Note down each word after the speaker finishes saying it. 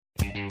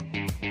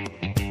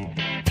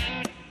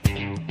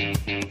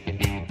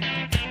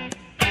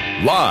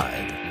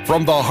Live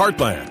from the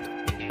heartland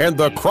and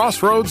the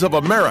crossroads of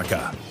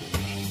America,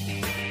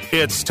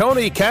 it's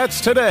Tony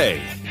Katz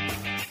Today.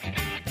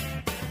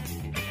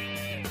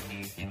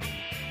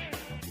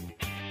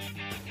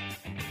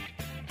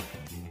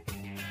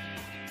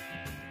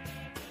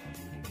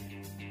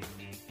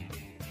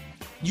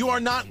 You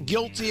are not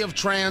guilty of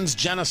trans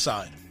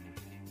genocide.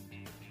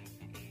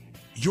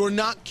 You're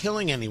not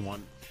killing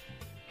anyone.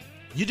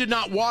 You did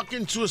not walk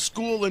into a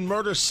school and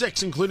murder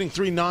 6, including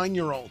 3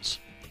 9-year-olds.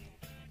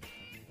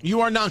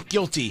 You are not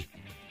guilty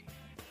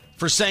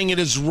for saying it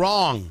is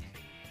wrong.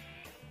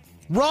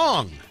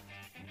 Wrong.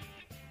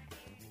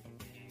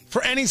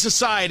 For any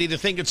society to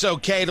think it's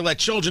okay to let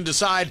children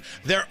decide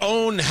their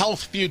own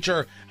health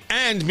future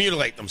and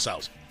mutilate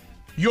themselves.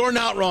 You're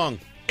not wrong.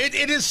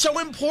 It is so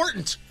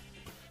important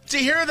to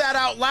hear that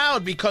out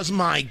loud because,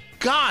 my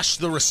gosh,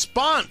 the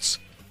response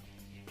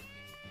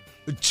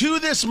to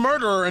this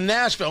murderer in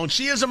Nashville, and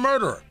she is a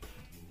murderer.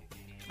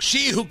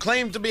 She who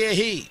claimed to be a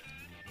he,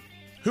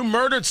 who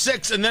murdered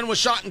 6 and then was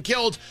shot and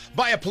killed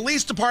by a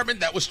police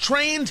department that was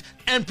trained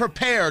and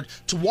prepared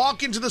to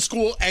walk into the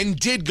school and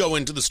did go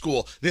into the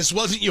school. This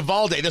wasn't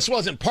Uvalde. This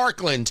wasn't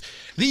Parkland.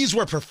 These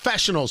were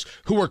professionals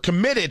who were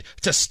committed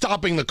to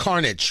stopping the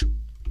carnage.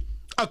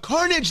 A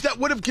carnage that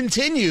would have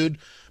continued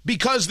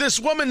because this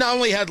woman not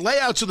only had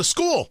layouts of the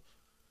school,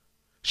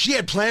 she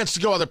had plans to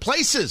go other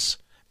places,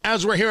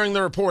 as we're hearing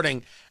the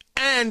reporting,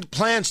 and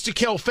plans to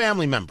kill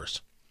family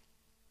members.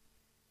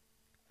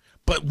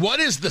 But what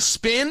is the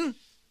spin?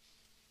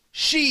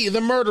 She,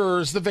 the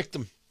murderer, is the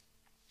victim.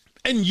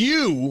 And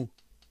you,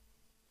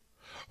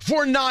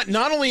 for not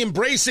only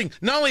embracing,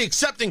 not only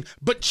accepting,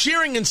 but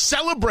cheering and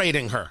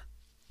celebrating her,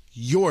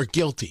 you're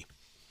guilty.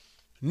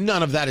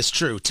 None of that is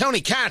true. Tony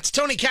Katz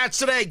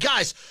Today.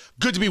 Guys,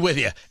 good to be with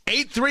you.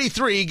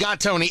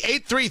 833-GOT-TONY,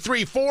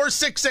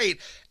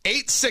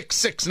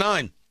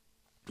 833-468-8669.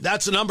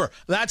 That's the number.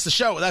 That's the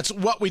show. That's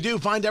what we do.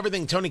 Find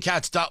everything,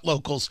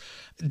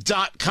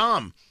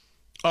 TonyKatz.locals.com.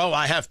 Oh,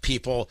 I have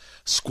people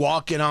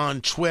squawking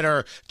on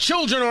Twitter.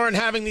 Children aren't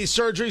having these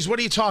surgeries. What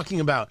are you talking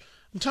about?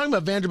 I'm talking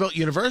about Vanderbilt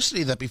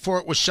University, that before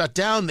it was shut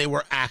down, they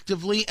were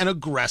actively and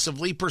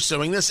aggressively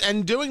pursuing this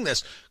and doing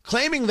this,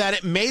 claiming that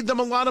it made them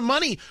a lot of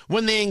money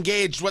when they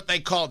engaged what they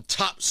called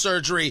top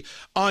surgery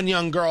on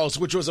young girls,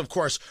 which was, of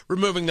course,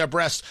 removing their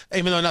breasts,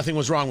 even though nothing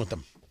was wrong with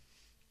them.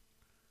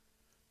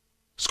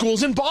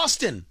 Schools in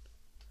Boston.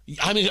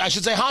 I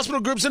should say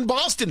hospital groups in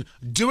Boston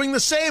doing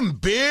the same.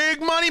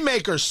 Big money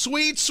makers.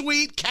 Sweet,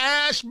 sweet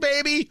cash,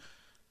 baby.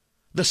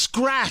 The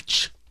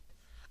scratch,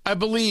 I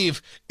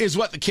believe, is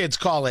what the kids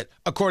call it,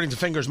 according to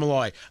Fingers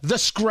Malloy. The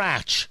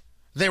scratch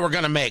they were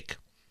going to make.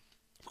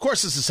 Of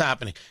course this is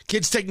happening.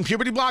 Kids taking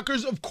puberty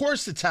blockers? Of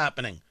course it's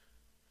happening.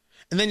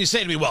 And then you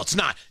say to me, well, it's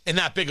not in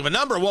that big of a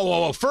number.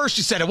 Whoa. First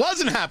you said it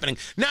wasn't happening.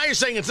 Now you're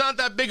saying it's not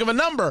that big of a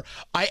number.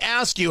 I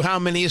ask you, how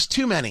many is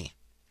too many?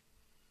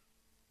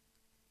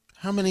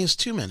 How many is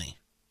too many?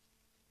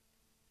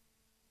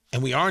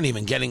 And we aren't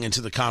even getting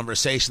into the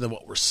conversation that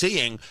what we're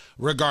seeing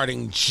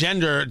regarding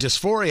gender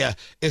dysphoria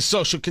is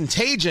social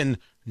contagion,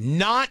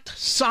 not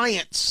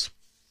science.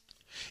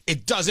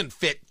 It doesn't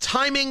fit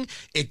timing.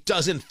 It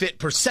doesn't fit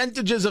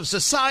percentages of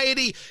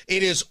society.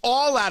 It is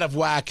all out of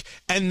whack.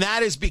 And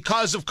that is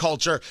because of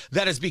culture.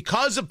 That is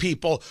because of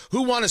people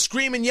who want to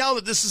scream and yell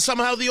that this is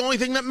somehow the only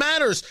thing that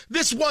matters.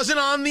 This wasn't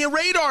on the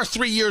radar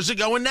 3 years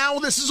ago, and now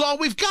this is all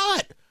we've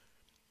got.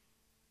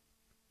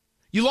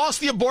 You lost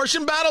the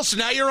abortion battle, so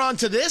now you're on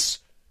to this?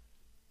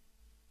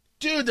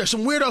 Dude, there's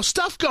some weirdo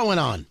stuff going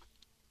on.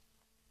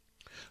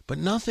 But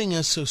nothing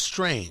is so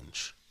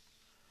strange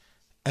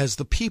as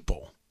the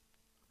people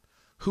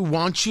who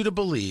want you to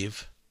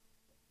believe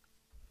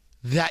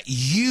that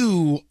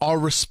you are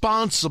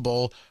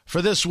responsible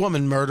for this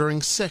woman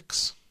murdering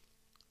 6.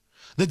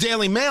 The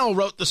Daily Mail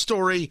wrote the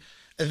story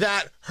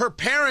that her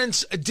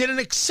parents didn't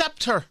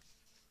accept her.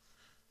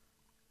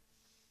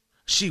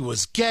 She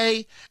was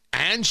gay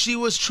and she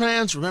was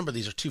trans. Remember,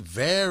 these are two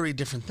very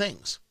different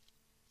things.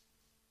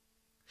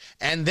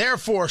 And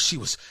therefore, she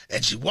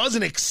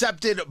wasn't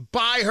accepted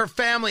by her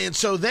family. And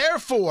so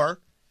therefore,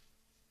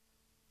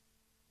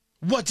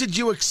 what did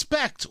you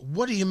expect?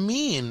 What do you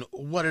mean,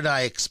 what did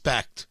I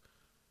expect?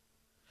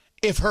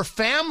 If her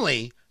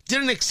family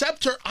didn't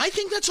accept her, I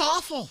think that's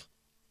awful.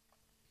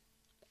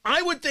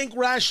 I would think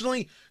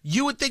rationally,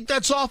 you would think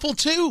that's awful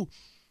too.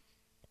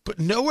 But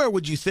nowhere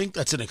would you think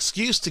that's an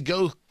excuse to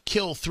go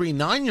kill 3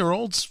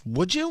 9-year-olds,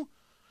 would you?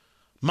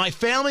 My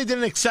family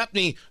didn't accept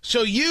me,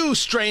 so you,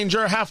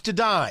 stranger, have to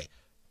die.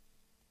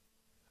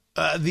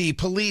 The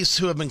police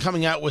who have been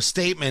coming out with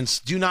statements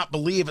do not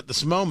believe at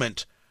this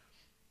moment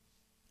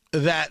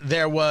that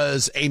there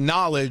was a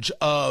knowledge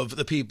of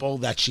the people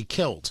that she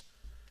killed.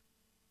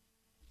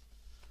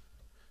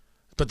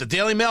 But the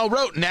Daily Mail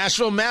wrote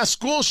Nashville mass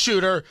school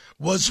shooter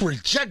was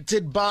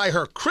rejected by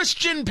her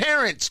Christian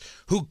parents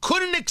who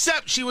couldn't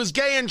accept she was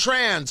gay and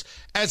trans,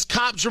 as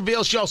cops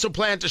reveal she also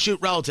planned to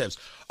shoot relatives.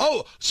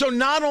 Oh, so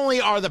not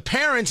only are the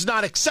parents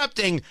not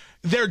accepting,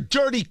 they're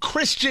dirty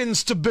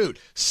Christians to boot.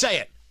 Say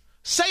it.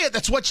 Say it.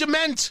 That's what you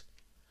meant.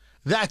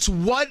 That's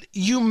what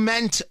you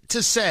meant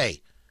to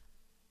say.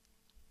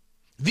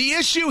 The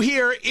issue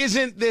here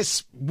isn't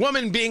this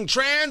woman being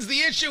trans. The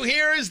issue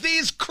here is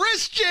these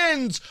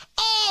Christians.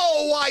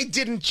 Oh, why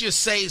didn't you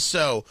say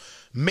so?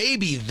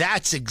 Maybe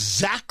that's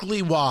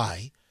exactly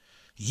why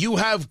you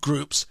have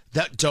groups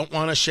that don't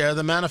want to share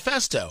the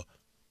manifesto.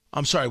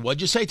 I'm sorry,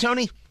 what'd you say,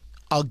 Tony?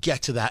 I'll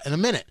get to that in a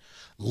minute.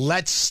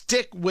 Let's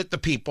stick with the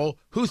people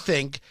who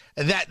think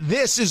that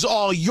this is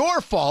all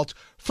your fault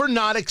for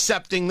not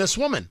accepting this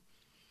woman.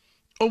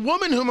 A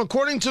woman whom,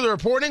 according to the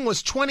reporting,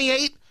 was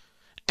 28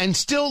 and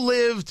still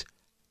lived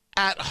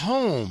at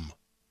home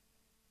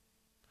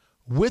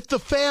with the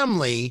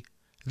family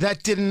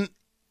that didn't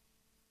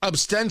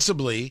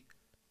ostensibly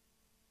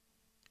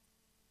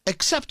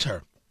accept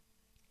her.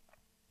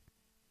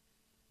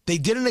 They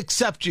didn't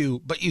accept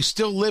you, but you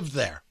still lived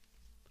there.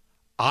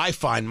 I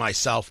find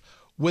myself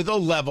with a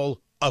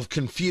level of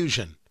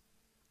confusion.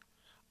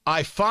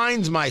 I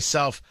find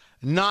myself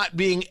not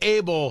being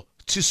able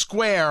to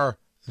square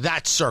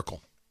that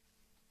circle.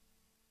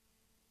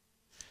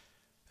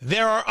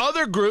 There are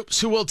other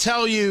groups who will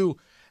tell you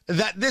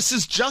that this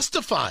is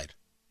justified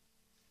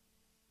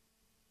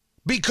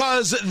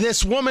because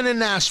this woman in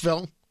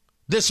Nashville,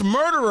 this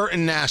murderer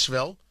in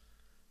Nashville,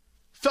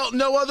 felt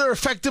no other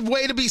effective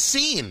way to be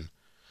seen.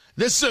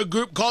 This is a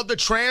group called the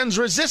Trans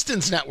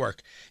Resistance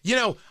Network. You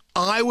know,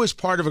 I was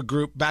part of a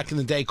group back in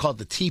the day called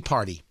the Tea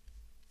Party,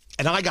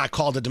 and I got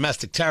called a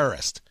domestic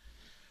terrorist.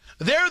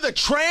 They're the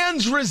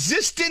Trans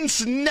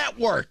Resistance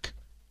Network.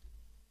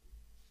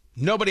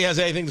 Nobody has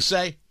anything to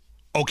say?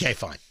 Okay,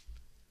 fine.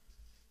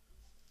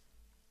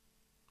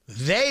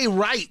 They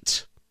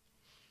write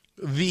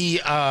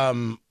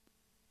the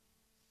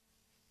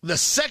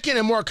second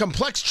and more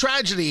complex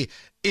tragedy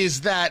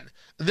is that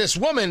this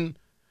woman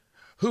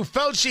who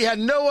felt she had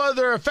no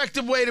other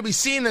effective way to be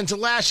seen than to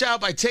lash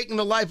out by taking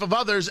the life of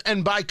others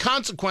and by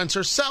consequence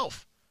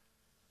herself.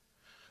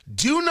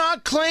 Do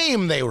not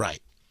claim, they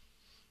write,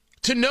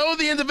 to know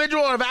the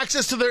individual or have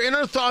access to their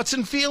inner thoughts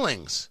and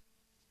feelings.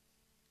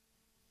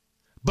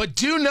 But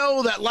do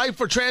know that life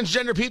for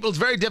transgender people is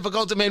very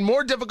difficult and made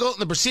more difficult in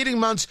the preceding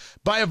months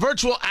by a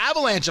virtual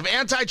avalanche of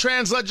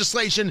anti-trans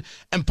legislation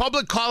and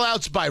public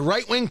call-outs by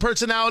right-wing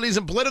personalities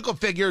and political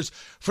figures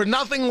for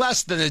nothing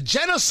less than a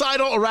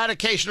genocidal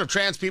eradication of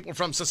trans people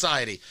from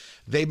society.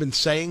 They've been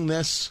saying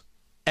this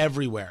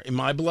everywhere. In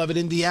my beloved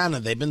Indiana,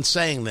 they've been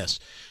saying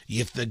this.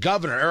 If the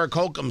governor, Eric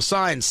Holcomb,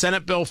 signed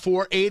Senate Bill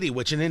 480,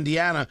 which in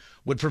Indiana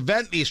would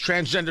prevent these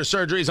transgender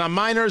surgeries on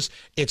minors,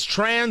 it's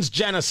trans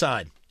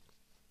genocide.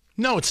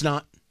 No, it's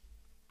not.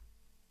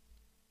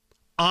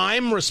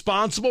 I'm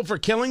responsible for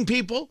killing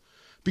people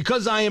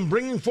because I am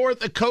bringing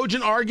forth a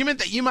cogent argument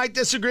that you might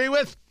disagree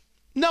with?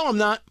 No, I'm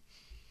not.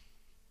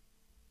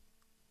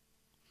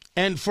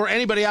 And for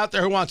anybody out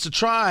there who wants to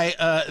try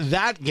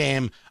that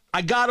game,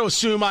 I got to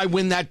assume I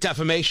win that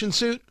defamation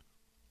suit.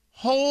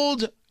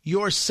 Hold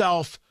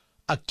yourself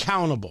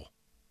accountable.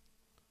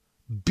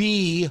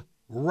 Be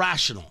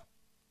rational.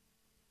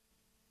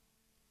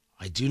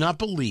 I do not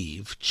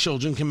believe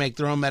children can make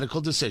their own medical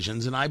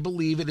decisions, and I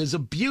believe it is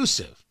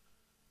abusive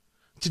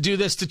to do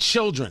this to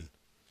children.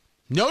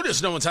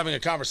 Notice no one's having a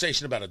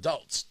conversation about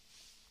adults.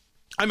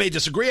 I may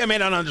disagree, I may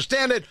not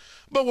understand it,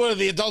 but what are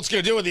the adults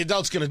going to do? What are the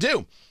adults going to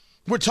do?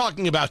 We're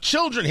talking about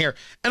children here,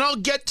 and I'll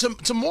get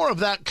to more of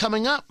that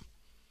coming up.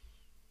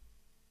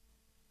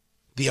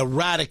 The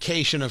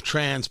eradication of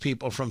trans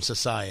people from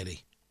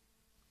society.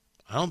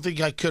 I don't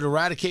think I could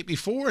eradicate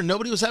before, and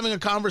nobody was having a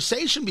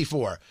conversation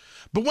before.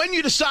 But when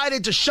you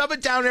decided to shove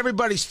it down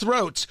everybody's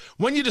throats,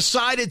 when you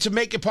decided to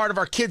make it part of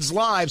our kids'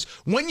 lives,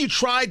 when you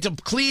tried to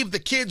cleave the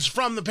kids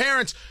from the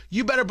parents,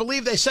 you better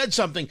believe they said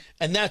something.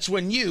 And that's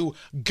when you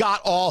got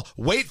all,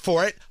 wait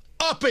for it,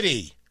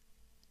 uppity.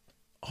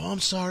 Oh, I'm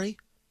sorry.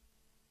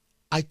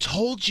 I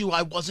told you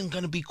I wasn't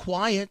going to be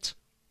quiet.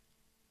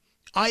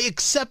 I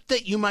accept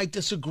that you might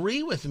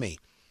disagree with me.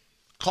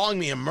 Calling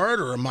me a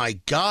murderer, my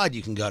God,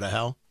 you can go to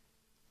hell.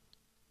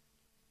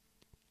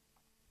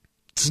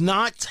 It's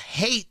not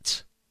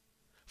hate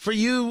for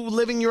you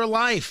living your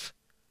life.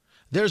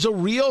 There's a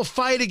real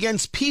fight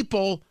against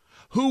people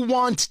who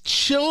want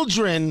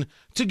children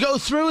to go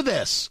through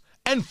this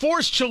and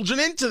force children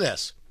into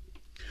this.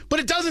 But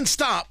it doesn't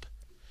stop,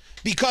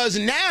 because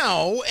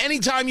now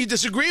anytime you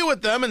disagree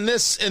with them, and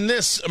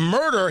this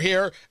murder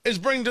here is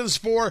bringing to the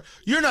fore,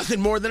 you're nothing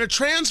more than a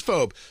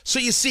transphobe. So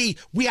you see,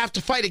 we have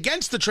to fight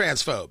against the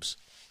transphobes.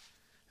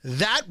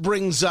 That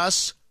brings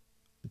us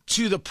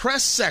to the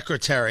press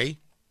secretary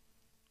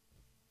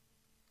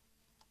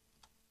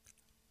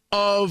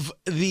of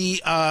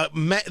the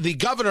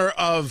governor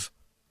of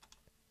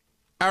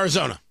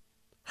Arizona.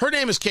 Her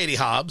name is Katie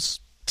Hobbs.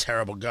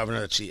 Terrible governor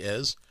that she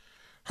is.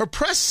 Her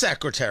press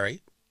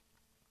secretary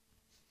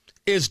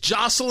is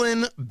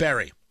Jocelyn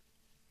Berry.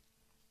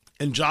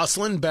 And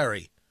Jocelyn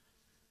Berry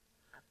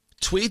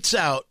tweets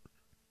out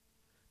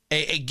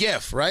a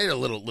GIF, right? A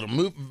little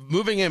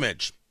moving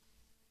image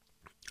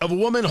of a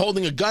woman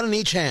holding a gun in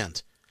each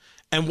hand.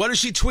 And what does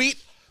she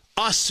tweet?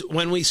 Us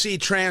when we see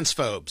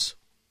transphobes.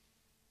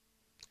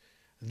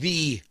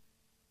 The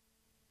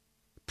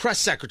press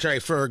secretary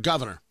for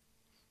governor.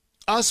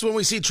 Us when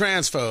we see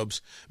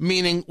transphobes,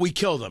 meaning we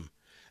kill them.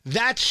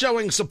 That's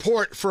showing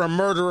support for a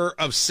murderer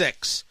of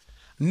 6.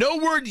 No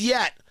word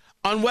yet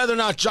on whether or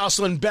not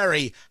Jocelyn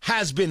Berry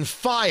has been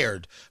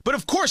fired. But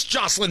of course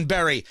Jocelyn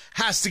Berry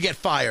has to get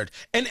fired.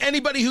 And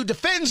anybody who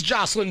defends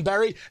Jocelyn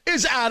Berry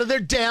is out of their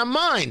damn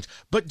mind.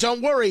 But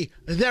don't worry,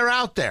 they're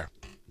out there.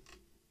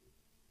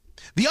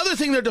 The other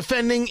thing they're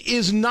defending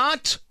is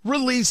not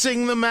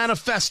releasing the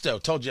manifesto.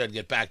 Told you I'd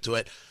get back to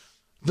it.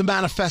 The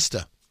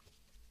manifesto.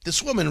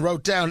 This woman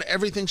wrote down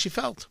everything she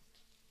felt.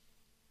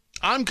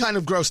 I'm kind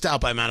of grossed out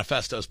by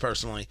manifestos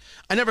personally.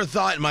 I never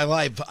thought in my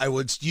life I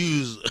would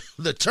use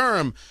the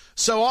term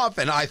so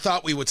often. I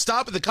thought we would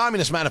stop at the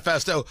Communist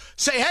Manifesto,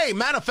 say, hey,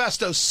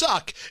 manifestos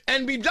suck,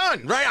 and be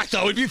done, right? I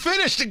thought we'd be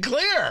finished and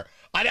clear.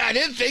 I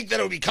didn't think that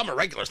it would become a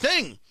regular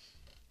thing.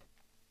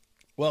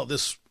 Well,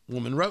 this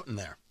woman wrote in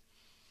there.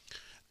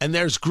 And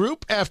there's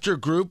group after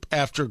group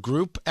after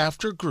group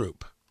after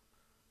group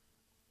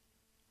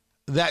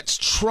that's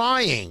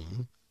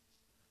trying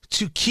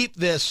to keep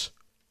this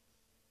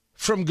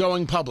from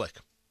going public.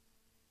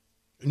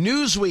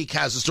 Newsweek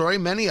has a story,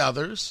 many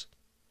others.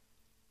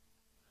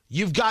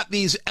 You've got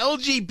these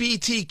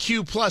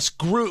LGBTQ plus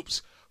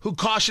groups who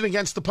caution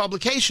against the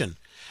publication.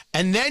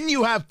 And then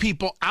you have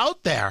people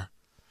out there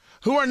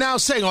who are now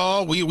saying,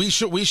 oh, we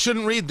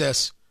shouldn't read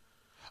this.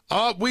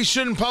 Oh, we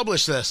shouldn't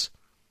publish this.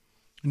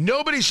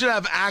 Nobody should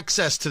have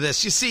access to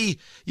this. You see,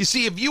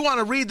 if you want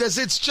to read this,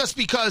 it's just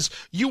because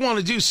you want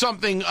to do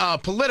something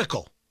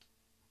political.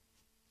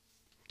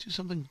 Do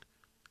something.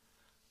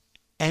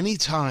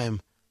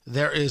 Anytime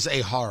there is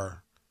a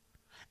horror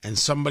and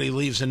somebody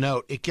leaves a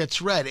note, it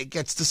gets read, it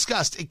gets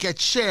discussed, it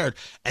gets shared,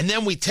 and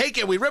then we take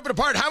it, we rip it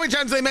apart. How many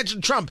times they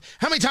mention Trump?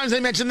 How many times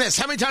they mention this?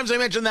 How many times they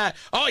mention that?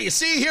 Oh, you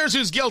see, here's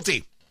who's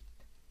guilty.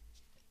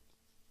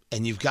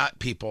 And you've got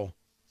people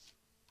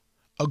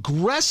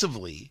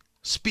aggressively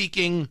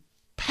speaking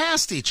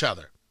past each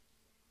other.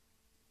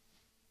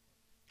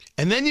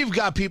 And then you've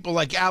got people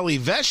like Ali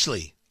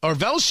Velshi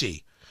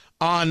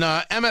on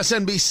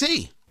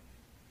MSNBC.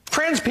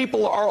 Trans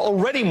people are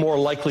already more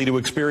likely to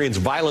experience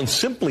violence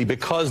simply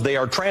because they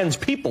are trans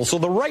people. So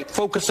the right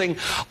focusing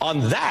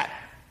on that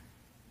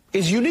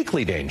is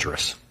uniquely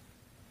dangerous.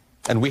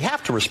 And we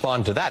have to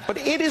respond to that. But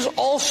it is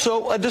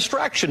also a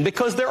distraction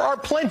because there are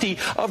plenty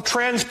of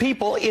trans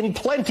people in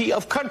plenty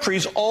of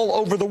countries all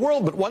over the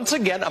world. But once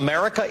again,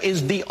 America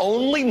is the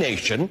only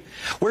nation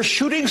where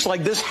shootings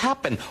like this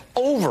happen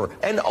over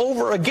and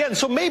over again.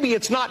 So maybe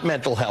it's not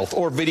mental health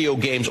or video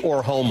games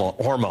or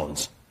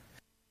hormones.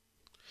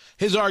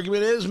 His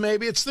argument is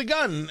maybe it's the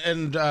gun,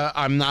 and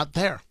I'm not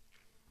there.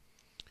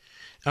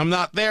 I'm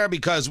not there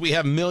because we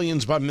have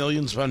millions upon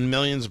millions upon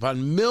millions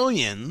upon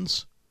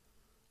millions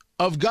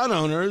of gun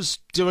owners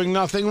doing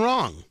nothing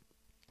wrong.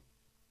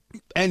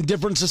 And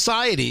different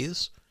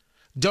societies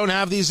don't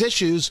have these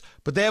issues,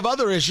 but they have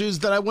other issues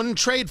that I wouldn't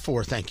trade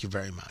for. Thank you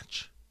very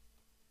much.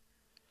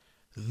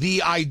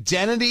 The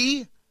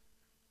identity,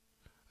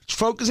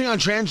 focusing on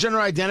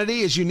transgender identity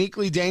is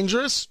uniquely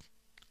dangerous.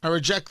 I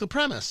reject the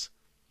premise.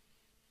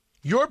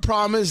 Your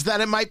problem is that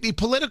it might be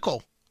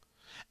political.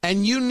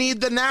 And you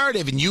need the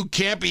narrative, and you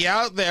can't be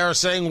out there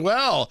saying,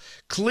 well,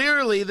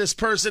 clearly this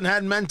person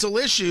had mental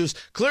issues.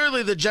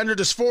 Clearly the gender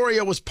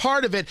dysphoria was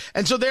part of it,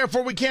 and so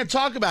therefore we can't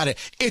talk about it.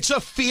 It's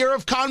a fear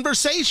of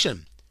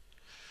conversation.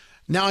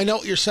 Now, I know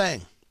what you're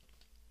saying.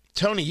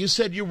 Tony, you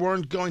said you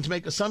weren't going to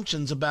make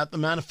assumptions about the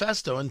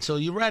manifesto until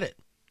you read it.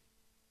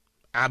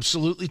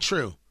 Absolutely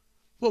true.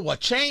 Well,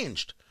 what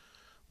changed?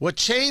 What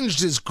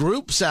changed is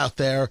groups out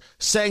there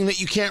saying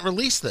that you can't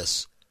release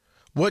this.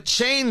 What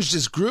changed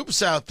is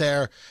groups out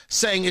there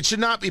saying it should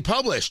not be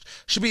published.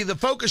 The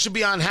focus should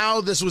be on how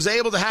this was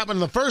able to happen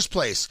in the first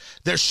place.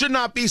 There should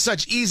not be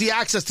such easy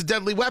access to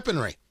deadly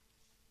weaponry.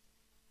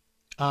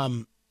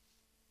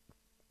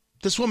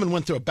 This woman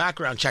went through a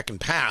background check and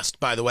passed,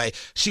 by the way.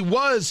 She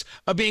was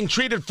being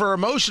treated for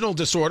emotional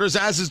disorders,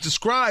 as is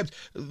described.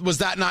 Was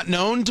that not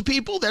known to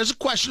people? There's a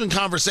question and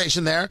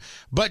conversation there,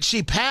 but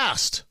she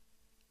passed.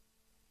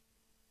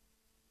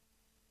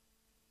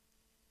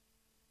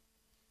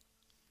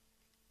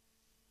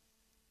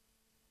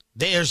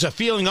 There's a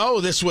feeling,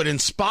 this would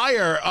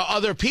inspire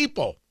other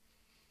people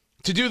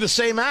to do the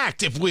same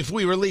act if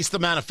we release the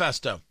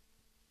manifesto.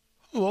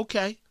 Oh,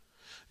 okay.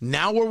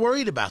 Now we're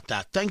worried about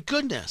that. Thank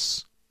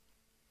goodness.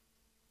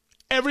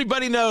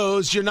 Everybody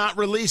knows you're not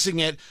releasing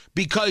it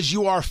because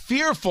you are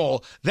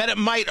fearful that it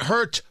might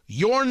hurt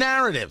your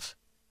narrative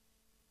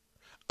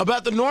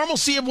about the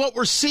normalcy of what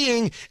we're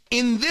seeing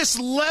in this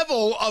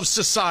level of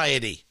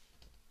society.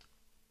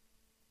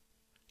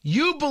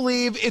 You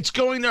believe it's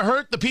going to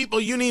hurt the people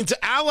you need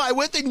to ally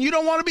with, and you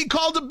don't want to be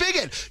called a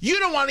bigot. You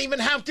don't want to even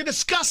have to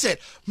discuss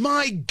it.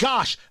 My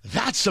gosh,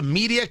 that's some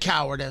media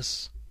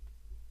cowardice.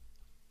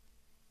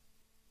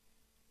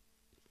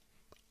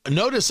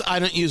 Notice I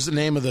don't use the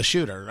name of the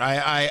shooter.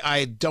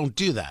 I don't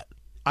do that.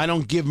 I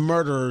don't give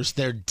murderers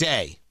their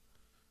day.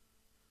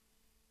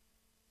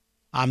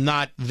 I'm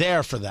not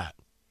there for that.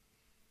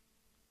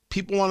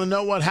 People want to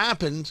know what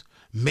happened.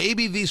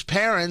 Maybe these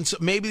parents,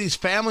 maybe these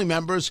family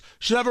members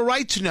should have a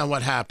right to know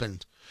what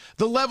happened.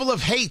 The level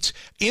of hate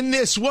in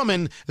this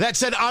woman that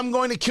said, I'm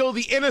going to kill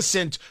the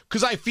innocent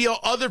because I feel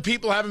other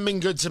people haven't been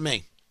good to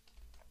me.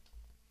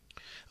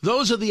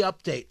 Those are the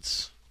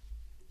updates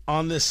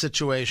on this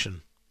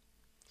situation.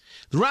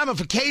 The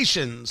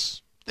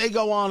ramifications, they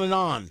go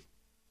on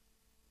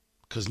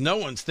because no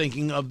one's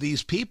thinking of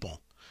these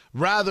people.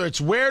 Rather, it's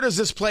where does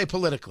this play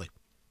politically?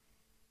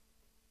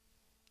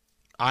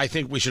 I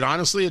think we should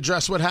honestly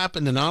address what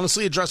happened and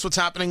honestly address what's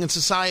happening in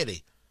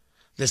society.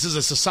 This is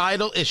a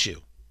societal issue.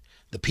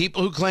 The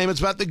people who claim it's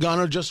about the gun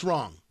are just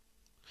wrong.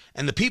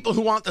 And the people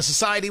who want the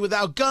society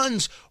without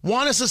guns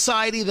want a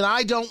society that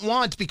I don't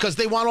want because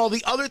they want all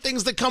the other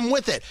things that come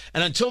with it.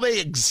 And until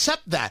they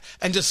accept that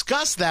and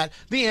discuss that,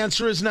 the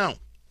answer is no.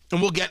 And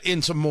we'll get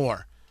into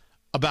more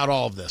about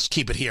all of this.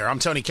 Keep it here. I'm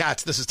Tony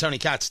Katz. This is Tony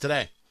Katz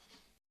Today.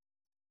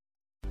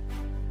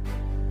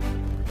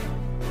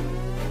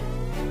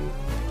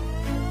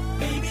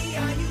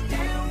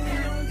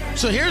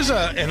 So here's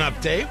an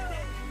update.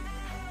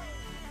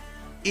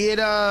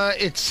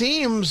 It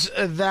seems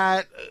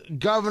that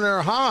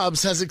Governor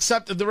Hobbs has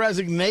accepted the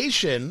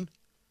resignation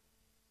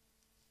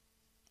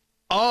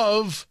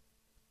of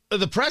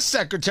the press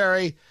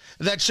secretary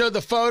that showed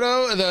the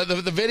photo,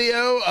 the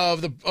video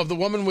of the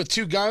woman with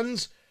two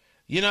guns.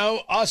 You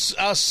know,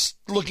 us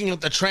looking at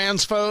the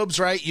transphobes,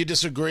 right? You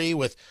disagree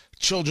with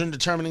children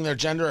determining their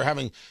gender or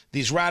having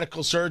these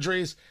radical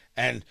surgeries.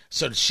 And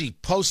so she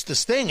posts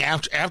this thing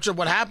after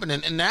what happened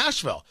in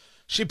Nashville.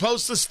 She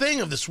posts this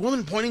thing of this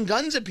woman pointing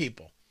guns at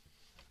people.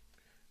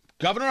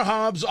 Governor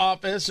Hobbs'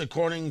 office,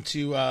 according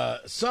to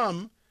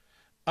some,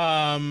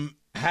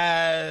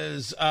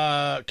 has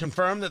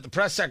confirmed that the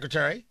press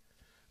secretary,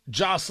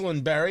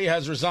 Jocelyn Berry,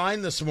 has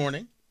resigned this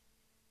morning.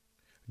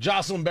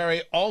 Jocelyn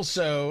Berry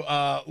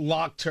also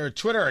locked her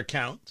Twitter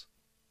account,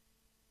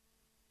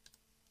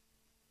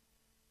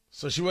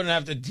 so she wouldn't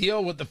have to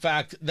deal with the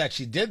fact that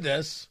she did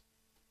this.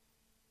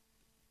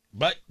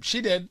 But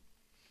she did.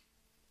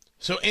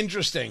 So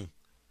interesting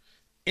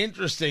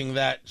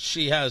that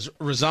she has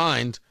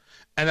resigned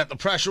and that the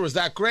pressure was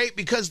that great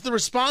because the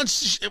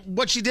response,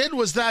 what she did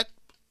was that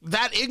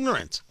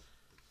ignorant,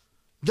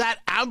 that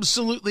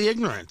absolutely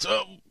ignorant.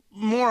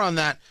 More on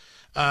that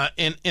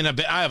in a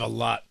bit. I have a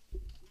lot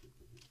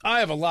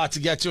to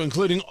get to,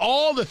 including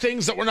all the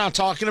things that we're not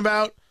talking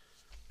about.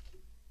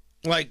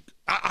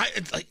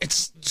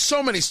 It's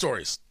so many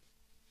stories.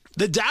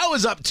 The Dow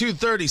is up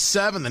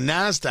 237. The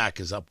NASDAQ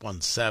is up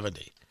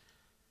 170.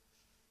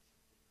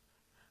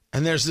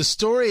 And there's this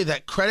story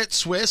that Credit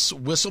Suisse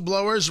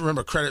whistleblowers,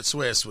 remember Credit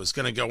Suisse was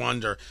going to go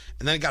under,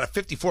 and then it got a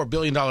 $54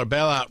 billion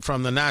bailout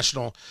from the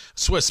National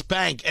Swiss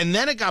Bank, and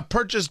then it got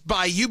purchased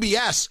by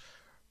UBS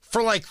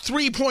for like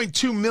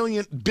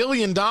 $3.2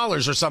 billion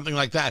or something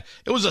like that.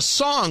 It was a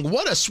song.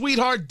 What a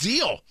sweetheart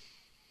deal.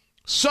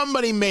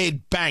 Somebody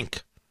made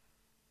bank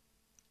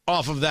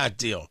off of that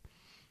deal.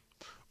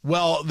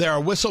 Well, there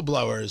are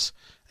whistleblowers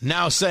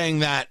now saying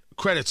that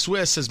Credit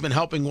Suisse has been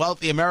helping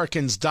wealthy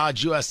Americans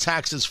dodge U.S.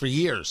 taxes for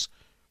years.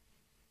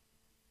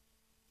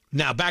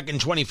 Now, back in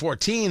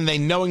 2014, they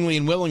knowingly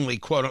and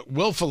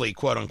willfully,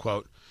 quote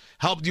unquote,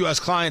 helped U.S.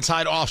 clients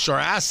hide offshore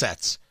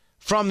assets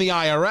from the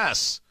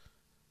IRS.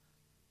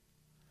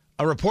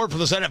 A report from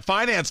the Senate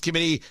Finance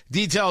Committee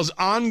details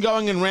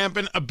ongoing and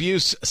rampant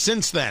abuse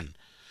since then.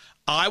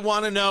 I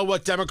want to know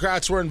what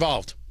Democrats were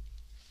involved.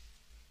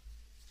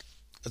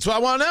 That's what I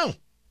want to know.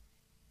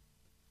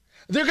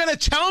 They're going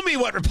to tell me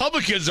what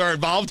Republicans are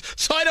involved,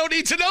 so I don't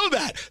need to know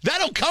that.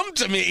 That'll come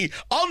to me.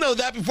 I'll know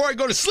that before I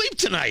go to sleep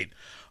tonight.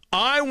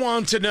 I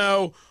want to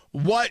know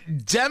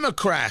what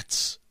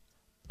Democrats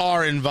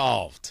are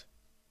involved.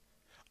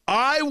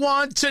 I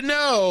want to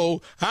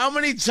know how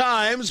many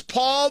times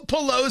Paul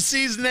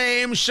Pelosi's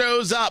name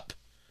shows up.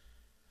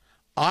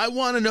 I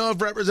want to know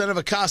if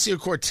Representative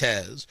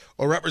Ocasio-Cortez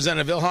or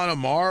Representative Ilhan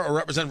Omar or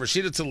Representative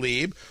Rashida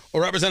Tlaib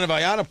or Representative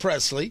Ayanna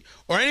Pressley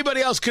or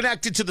anybody else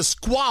connected to the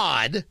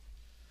squad.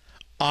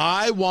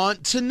 I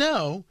want to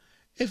know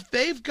if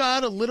they've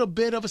got a little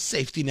bit of a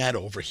safety net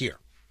over here.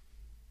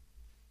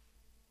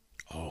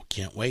 Oh,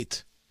 can't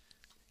wait.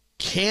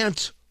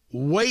 Can't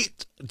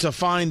wait to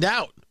find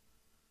out.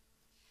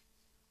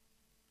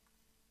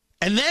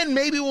 And then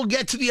maybe we'll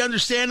get to the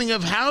understanding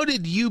of how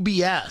did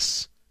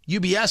UBS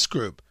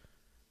Group,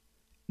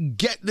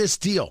 get this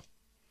deal?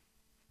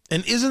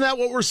 And isn't that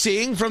what we're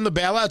seeing from the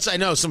bailouts? I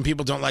know some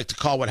people don't like to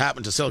call what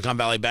happened to Silicon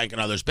Valley Bank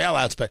and others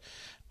bailouts, but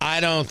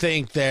I don't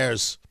think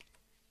there's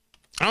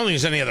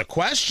any other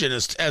question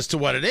as to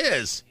what it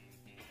is.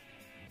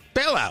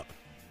 Bailout.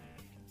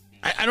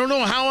 I don't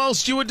know how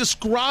else you would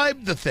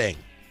describe the thing,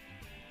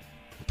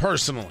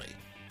 personally.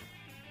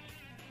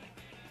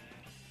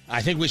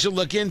 I think we should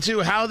look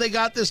into how they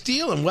got this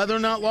deal and whether or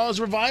not laws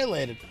were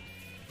violated.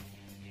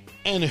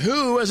 And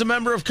who, as a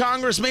member of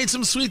Congress, made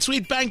some sweet,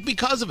 sweet bank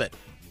because of it.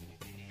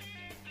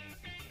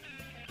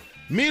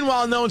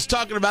 Meanwhile, no one's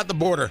talking about the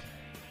border.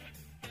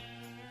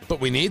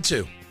 But we need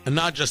to, and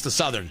not just the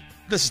Southern.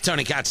 This is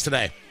Tony Katz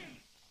Today.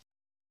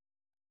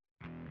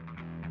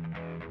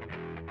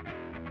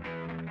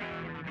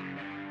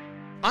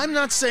 I'm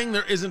not saying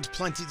there isn't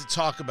plenty to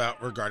talk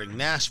about regarding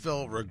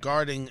Nashville,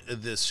 regarding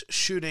this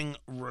shooting,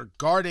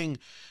 regarding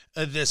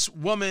this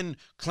woman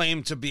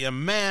claimed to be a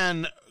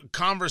man,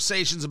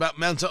 conversations about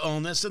mental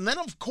illness, and then,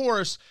 of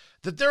course,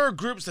 that there are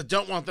groups that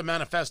don't want the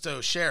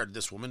manifesto shared.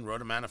 This woman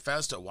wrote a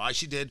manifesto, why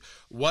she did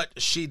what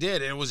she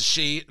did, and it was a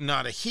she,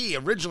 not a he.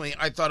 Originally,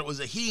 I thought it was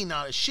a he,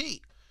 not a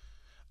she.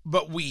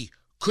 But we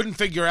couldn't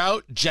figure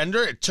out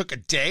gender. It took a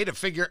day to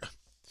figure.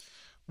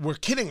 We're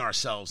kidding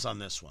ourselves on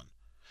this one.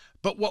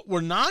 But what we're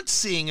not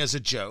seeing as a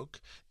joke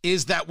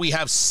is that we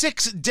have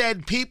 6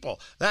 dead people.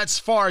 That's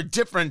far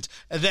different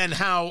than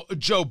how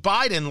Joe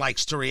Biden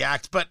likes to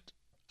react, but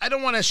I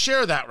don't want to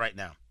share that right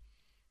now.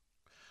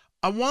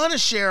 I want to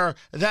share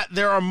that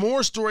there are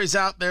more stories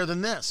out there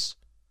than this.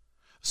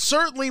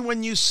 Certainly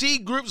when you see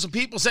groups of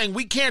people saying,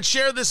 we can't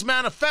share this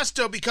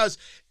manifesto because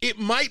it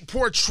might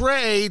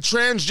portray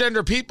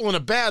transgender people in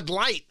a bad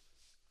light.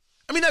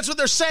 I mean, that's what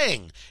they're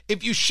saying.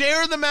 If you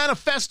share the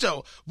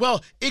manifesto,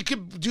 well, it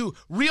could do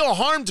real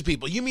harm to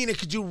people. You mean it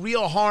could do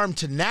real harm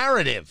to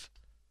narrative?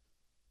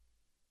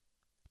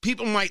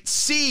 People might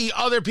see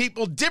other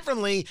people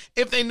differently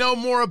if they know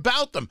more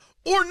about them.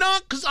 Or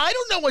not, because I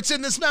don't know what's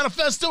in this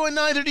manifesto and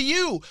neither do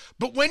you.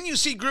 But when you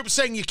see groups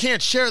saying you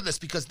can't share this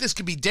because this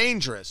could be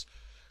dangerous,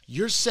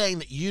 you're saying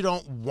that you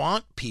don't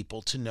want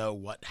people to know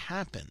what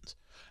happened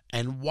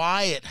and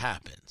why it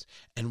happened,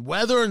 and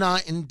whether or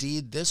not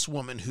indeed this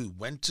woman who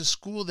went to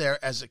school there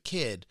as a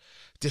kid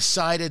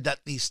decided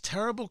that these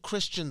terrible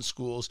Christian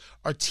schools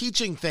are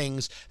teaching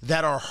things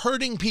that are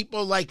hurting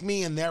people like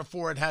me and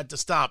therefore it had to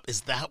stop.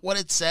 Is that what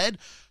it said?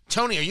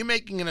 Tony, are you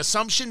making an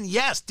assumption?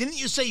 Yes. Didn't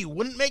you say you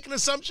wouldn't make an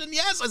assumption?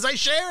 Yes, as I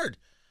shared.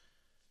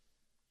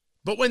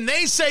 But when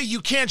they say you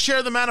can't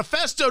share the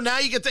manifesto, now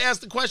you get to ask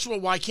the question,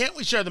 well, why can't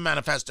we share the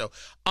manifesto?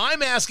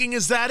 I'm asking,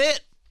 is that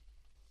it?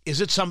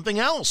 Is it something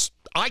else?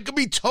 I could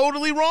be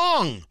totally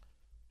wrong.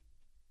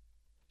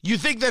 You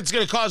think that's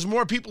going to cause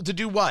more people to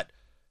do what?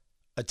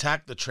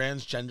 Attack the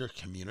transgender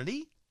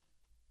community?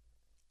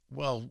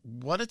 Well,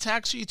 what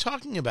attacks are you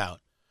talking about?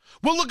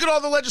 Well, look at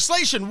all the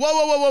legislation.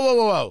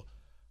 Whoa.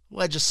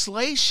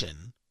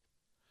 Legislation?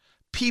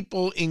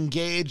 People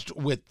engaged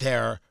with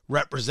their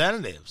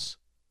representatives.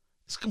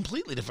 It's a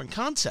completely different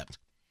concept.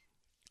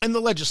 And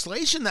the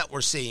legislation that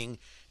we're seeing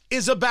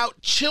is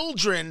about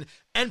children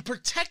and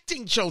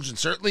protecting children.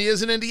 Certainly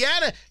is in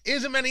Indiana,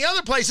 is in many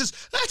other places.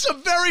 That's a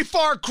very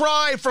far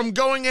cry from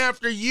going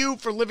after you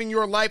for living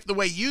your life the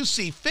way you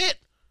see fit.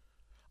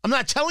 I'm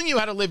not telling you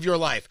how to live your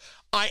life.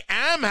 I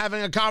am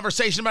having a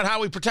conversation about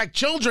how we protect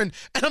children,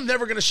 and I'm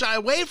never going to shy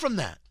away from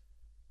that.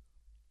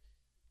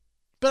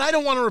 But I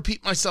don't want to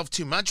repeat myself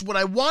too much. What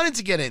I wanted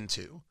to get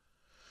into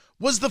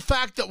was the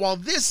fact that while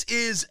this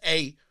is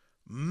a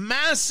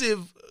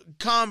massive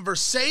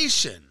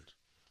conversation,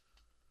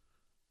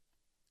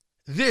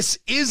 this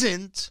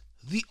isn't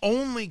the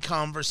only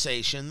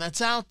conversation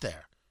that's out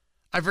there.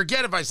 I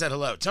forget if I said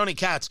hello. Tony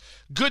Katz,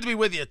 good to be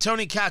with you.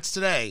 Tony Katz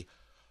Today.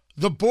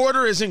 The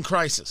border is in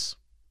crisis.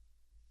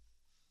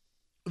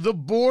 The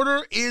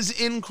border is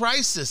in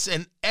crisis,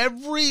 and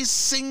every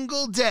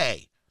single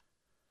day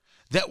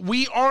that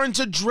we aren't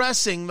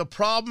addressing the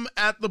problem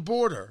at the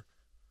border,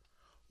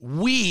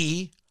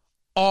 we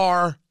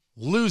are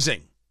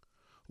losing.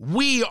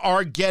 We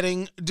are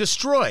getting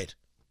destroyed.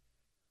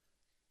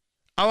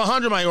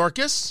 Alejandro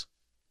Mayorkas,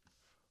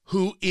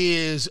 who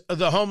is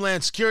the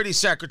Homeland Security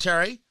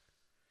Secretary,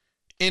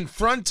 in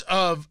front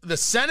of the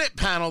Senate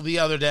panel the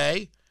other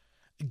day,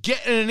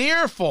 getting an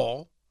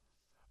earful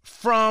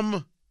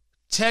from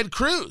Ted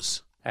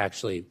Cruz.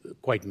 Actually,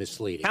 quite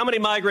misleading. How many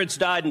migrants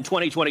died in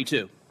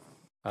 2022?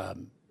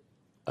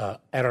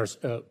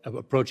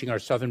 Approaching our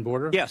southern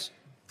border? Yes.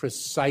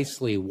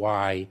 Precisely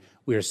why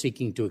we are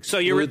seeking to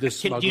exclude the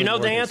smuggling. Do you know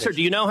the answer?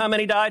 Do you know how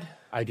many died?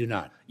 I do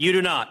not. You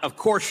do not. Of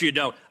course you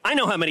don't. I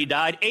know how many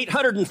died.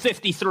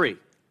 853.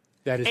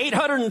 That is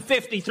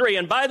 853.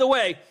 And by the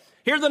way,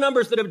 here are the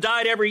numbers that have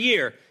died every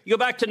year. You go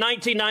back to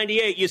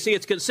 1998, you see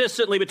it's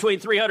consistently between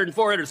 300 and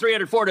 400,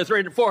 300, 400,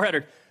 300,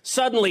 400.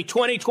 Suddenly,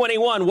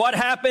 2021, what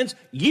happens?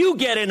 You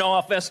get in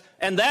office,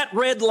 and that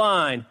red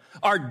line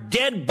are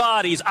dead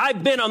bodies.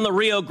 I've been on the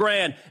Rio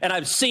Grande, and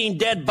I've seen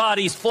dead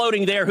bodies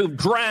floating there who've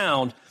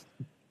drowned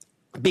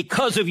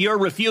because of your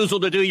refusal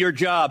to do your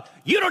job.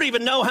 You don't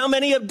even know how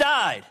many have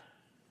died.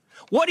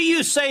 What do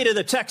you say to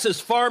the Texas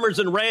farmers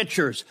and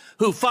ranchers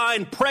who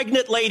find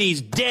pregnant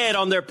ladies dead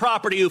on their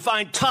property, who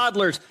find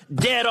toddlers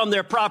dead on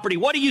their property?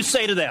 What do you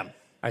say to them?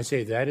 I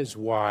say that is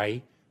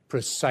why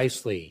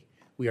precisely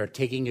We are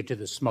taking it to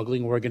the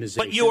smuggling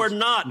organizations. But you are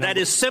not. That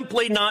is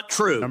simply not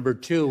true. Number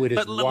two, it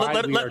is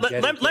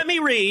let me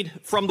read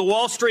from the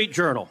Wall Street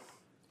Journal.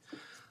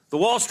 The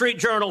Wall Street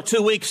Journal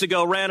 2 weeks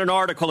ago ran an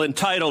article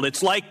entitled,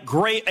 "It's like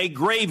a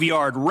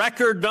graveyard.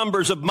 Record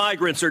numbers of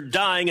migrants are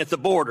dying at the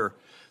border."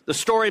 The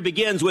story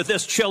begins with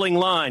this chilling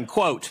line,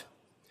 quote,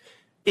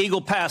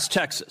 Eagle Pass,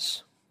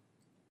 Texas.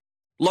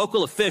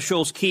 Local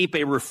officials keep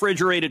a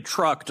refrigerated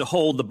truck to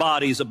hold the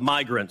bodies of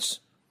migrants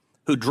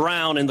who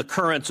drown in the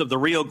currents of the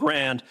Rio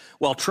Grande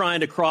while trying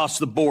to cross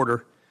the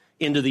border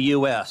into the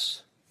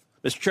U.S.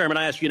 Mr. Chairman,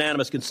 I ask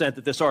unanimous consent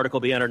that this article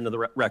be entered into the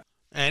record.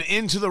 And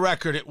into the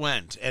record it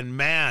went. And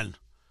man,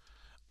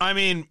 I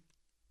mean,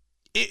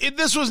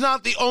 this was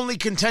not the only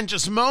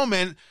contentious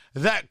moment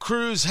that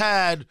Cruz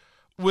had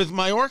with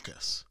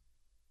Mayorkas.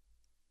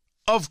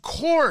 Of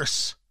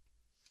course,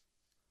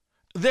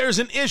 there's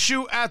an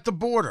issue at the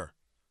border.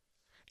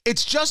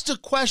 It's just a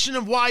question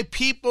of why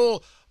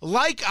people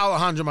like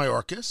Alejandro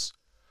Mayorkas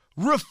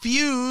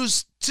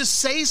refuse to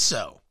say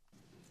so.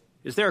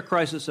 Is there a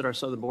crisis at our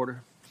southern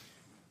border?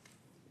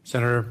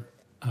 Senator,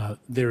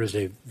 there is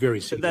a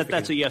very significant...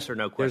 That's a yes or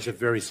no question. There's a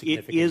very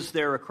significant... Is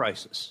there a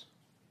crisis?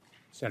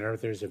 Senator,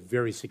 there's a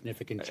very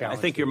significant challenge.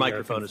 I think your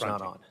microphone is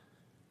not on.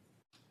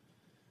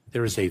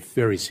 There is a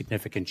very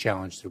significant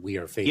challenge that we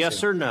are facing.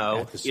 Yes or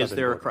no, is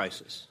there a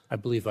crisis? I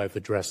believe I've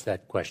addressed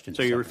that question.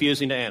 So you're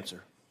refusing to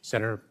answer?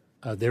 Senator,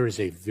 there is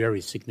a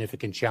very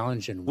significant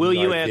challenge, and will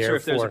you answer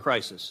if there's a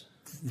crisis?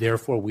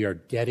 Therefore, we are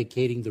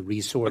dedicating the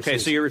resources. Okay,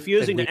 so you're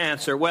refusing to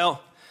answer.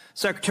 Well,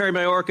 Secretary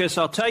Mayorkas,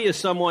 I'll tell you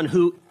someone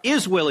who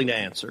is willing to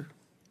answer,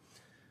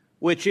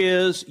 which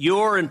is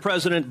your and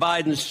President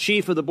Biden's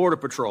chief of the Border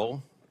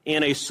Patrol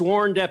in a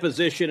sworn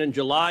deposition in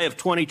July of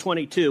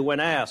 2022 when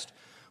asked,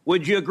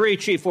 would you agree,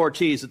 Chief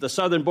Ortiz, that the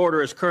southern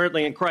border is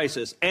currently in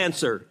crisis?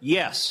 Answer,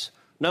 yes.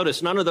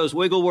 Notice none of those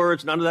wiggle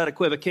words, none of that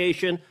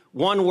equivocation.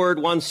 One word,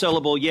 one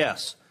syllable,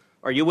 yes.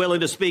 Are you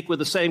willing to speak with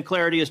the same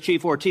clarity as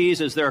Chief Ortiz?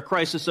 Is there a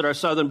crisis at our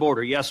southern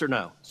border, yes or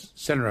no?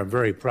 Senator, I'm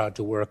very proud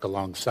to work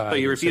alongside. So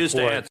you refuse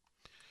to answer?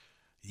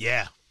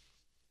 Yeah.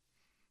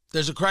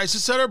 There's a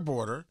crisis at our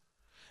border,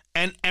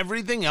 and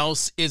everything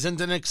else isn't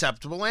an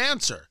acceptable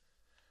answer.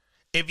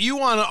 If you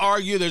want to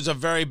argue there's a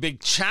very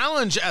big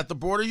challenge at the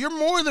border, you're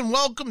more than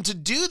welcome to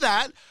do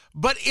that,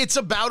 but it's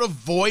about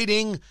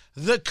avoiding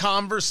the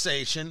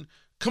conversation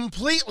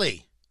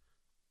completely.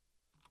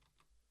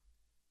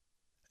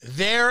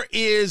 There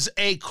is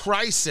a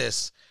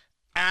crisis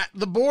at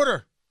the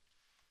border.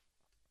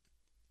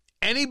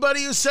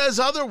 Anybody who says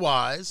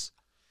otherwise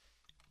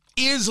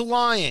is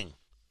lying.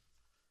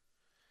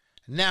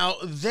 Now,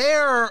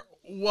 there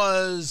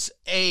was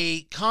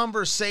a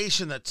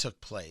conversation that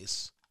took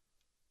place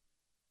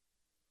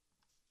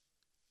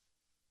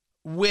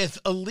with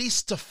Elise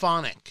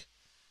Stefanik.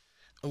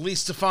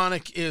 Elise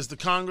Stefanik is the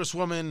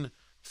congresswoman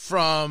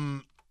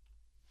from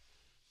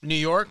New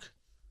York,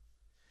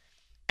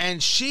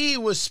 and she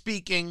was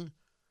speaking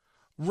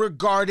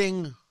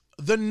regarding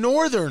the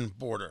northern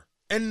border.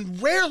 And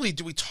rarely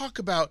do we talk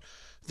about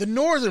the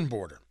northern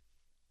border.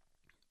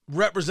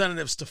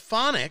 Representative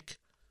Stefanik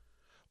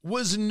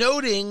was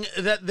noting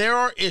that there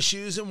are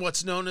issues in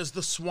what's known as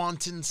the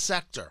Swanton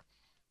sector.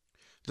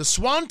 The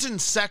Swanton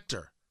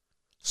sector,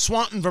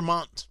 Swanton,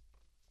 Vermont,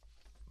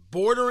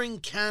 bordering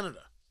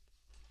Canada,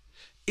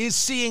 is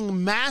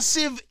seeing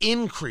massive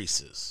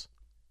increases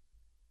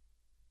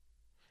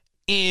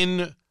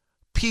in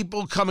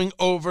people coming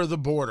over the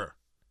border.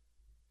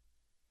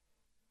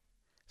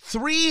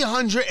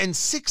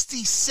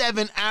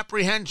 367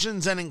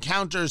 apprehensions and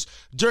encounters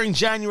during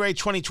January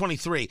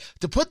 2023.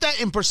 To put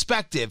that in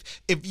perspective,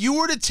 if you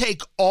were to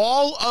take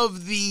all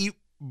of the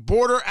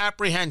border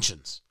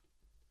apprehensions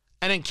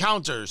and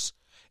encounters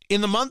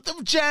in the month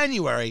of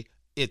January,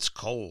 it's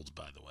cold,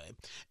 by the way,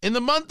 in the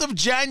month of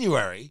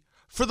January,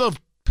 for the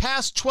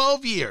past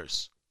 12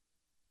 years,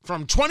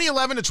 from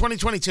 2011 to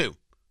 2022,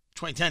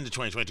 2010 to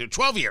 2022,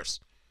 12 years,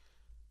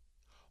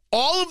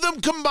 all of them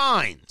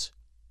combined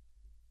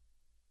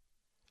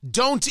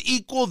don't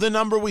equal the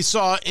number we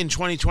saw in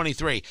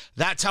 2023.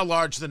 That's how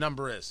large the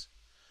number is.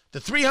 The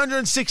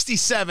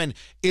 367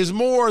 is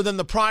more than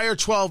the prior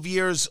 12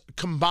 years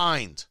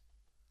combined.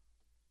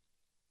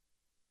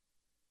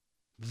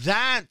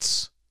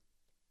 That's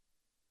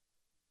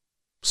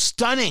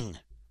stunning,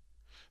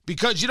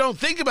 because you don't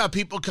think about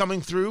people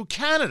coming through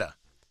Canada.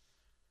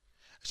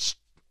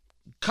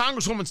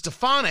 Congresswoman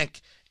Stefanik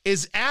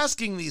is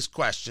asking these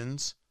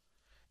questions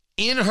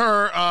in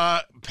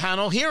her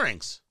panel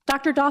hearings.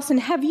 Dr. Dawson,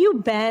 have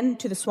you been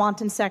to the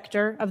Swanton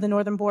sector of the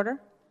northern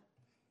border?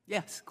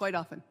 Yes, quite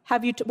often.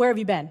 Where have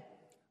you been?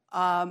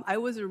 I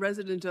was a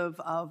resident of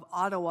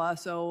Ottawa,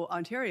 so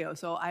Ontario,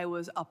 so I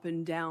was up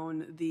and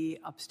down the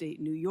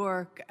upstate New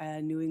York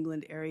and New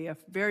England area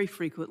very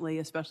frequently,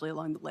 especially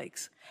along the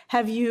lakes.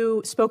 Have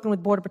you spoken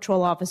with Border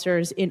Patrol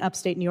officers in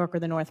upstate New York or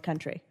the North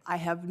Country? I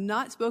have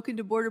not spoken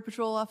to Border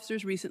Patrol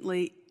officers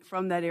recently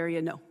from that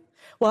area, no.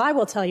 Well, I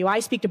will tell you, I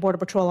speak to Border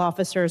Patrol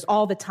officers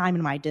all the time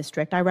in my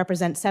district. I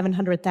represent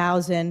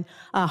 700,000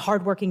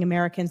 hardworking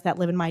Americans that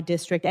live in my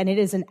district, and it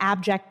is an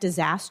abject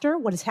disaster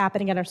what is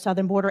happening at our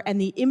southern border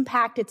and the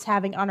impact it's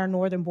having on our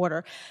northern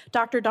border.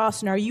 Dr.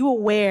 Dawson, are you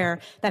aware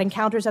that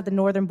encounters at the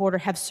northern border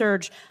have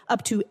surged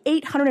up to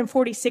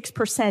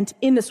 846%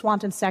 in the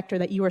Swanton sector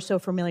that you are so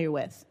familiar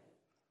with?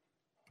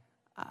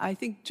 I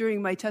think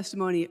during my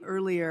testimony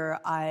earlier,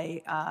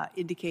 I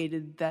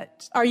indicated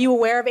that... Are you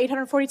aware of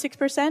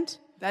 846%?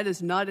 That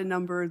is not a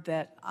number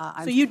that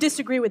I'm... So you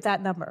disagree with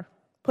that number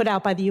put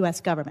out by the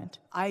U.S. government?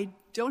 I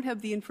don't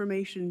have the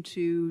information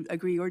to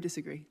agree or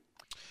disagree.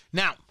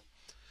 Now,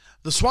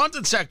 the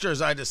Swanton sector,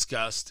 as I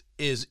discussed,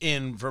 is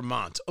in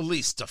Vermont.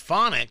 Elise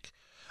Stefanik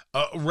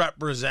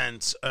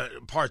represents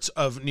parts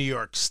of New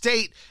York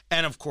State,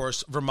 and of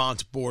course,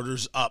 Vermont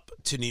borders up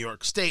to New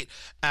York State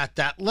at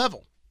that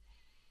level.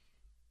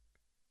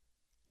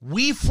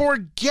 We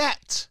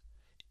forget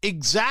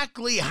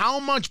exactly how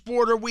much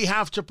border we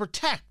have to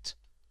protect.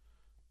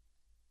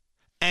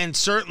 And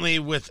certainly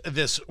with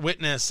this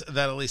witness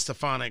that Elise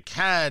Stefanik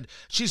had,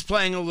 she's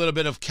playing a little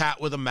bit of cat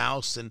with a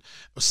mouse and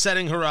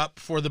setting her up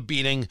for the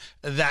beating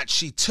that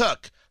she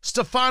took.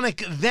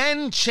 Stefanik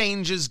then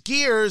changes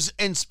gears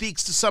and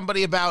speaks to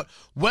somebody about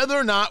whether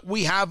or not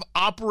we have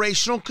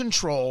operational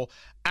control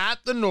at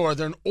the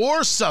northern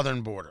or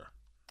southern border.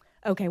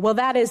 Okay, well,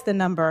 that is the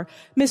number.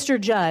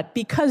 Mr. Judd,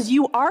 because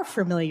you are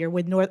familiar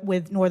with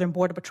Northern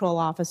Border Patrol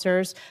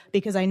officers,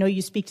 because I know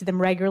you speak to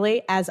them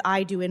regularly, as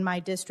I do in my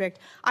district,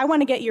 I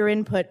want to get your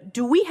input.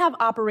 Do we have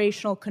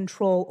operational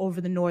control over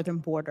the northern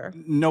border?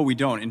 No, we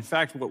don't. In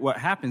fact, what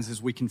happens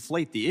is we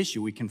conflate the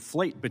issue. We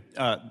conflate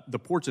the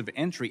ports of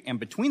entry,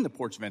 and between the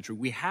ports of entry,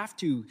 we have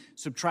to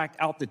subtract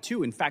out the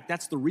two. In fact,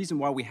 that's the reason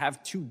why we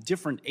have two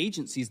different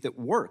agencies that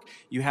work.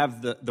 You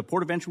have the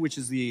port of entry, which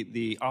is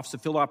the Office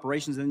of Field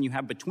Operations, and then you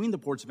have between the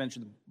ports of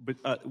entry,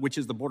 which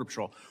is the Border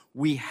Patrol.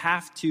 We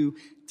have to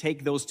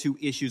take those two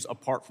issues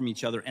apart from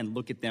each other and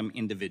look at them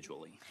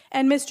individually.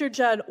 And Mr.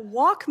 Judd,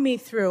 walk me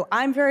through.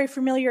 I'm very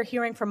familiar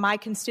hearing from my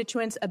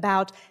constituents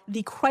about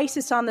the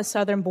crisis on the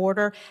southern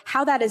border,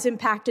 how that has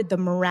impacted the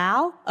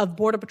morale of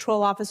Border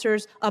Patrol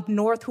officers up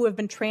north who have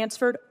been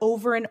transferred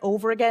over and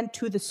over again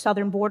to the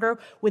southern border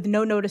with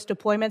no notice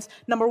deployments.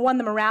 Number one,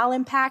 the morale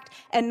impact,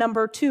 and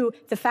number two,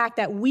 the fact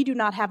that we do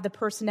not have the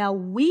personnel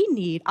we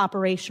need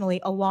operationally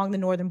along the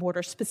northern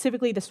border,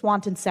 specifically the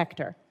Swanton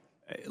sector.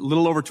 A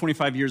little over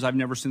 25 years, I've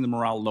never seen the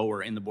morale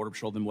lower in the Border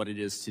Patrol than what it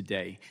is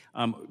today.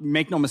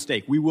 Make no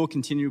mistake, we will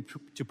continue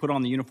to put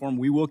on the uniform.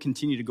 We will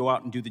continue to go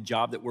out and do the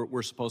job that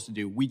we're supposed to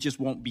do. We just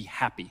won't be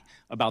happy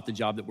about the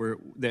job that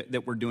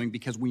we're doing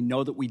because we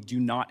know that we do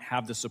not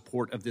have the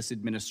support of this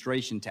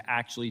administration to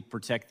actually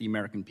protect the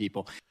American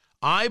people.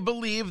 I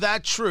believe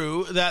that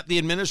true, that the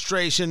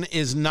administration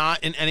is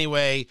not in any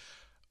way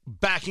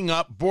backing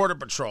up Border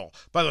Patrol.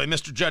 By the way,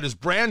 Mr. Judd is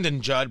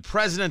Brandon Judd,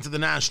 president of the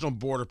National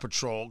Border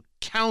Patrol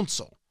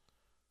Council.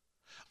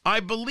 I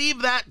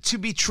believe that to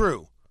be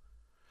true.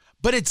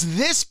 But it's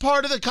this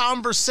part of the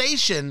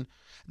conversation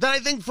that I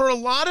think for a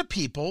lot of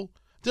people,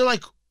 they're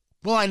like,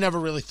 well, I never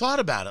really thought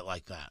about it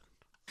like that.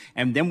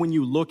 And then when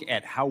you look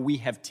at how we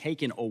have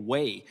taken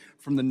away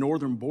from the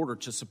northern border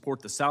to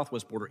support the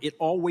southwest border, it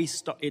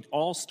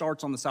all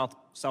starts on the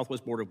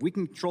southwest border. If we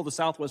can control the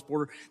southwest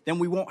border, then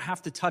we won't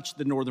have to touch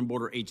the northern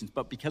border agents.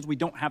 But because we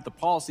don't have the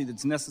policy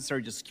that's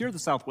necessary to secure the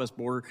southwest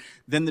border,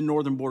 then the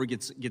northern border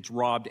gets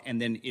robbed,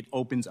 and then it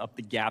opens up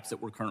the gaps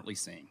that we're currently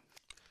seeing.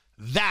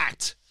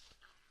 That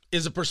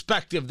is a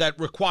perspective that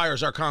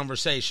requires our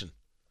conversation.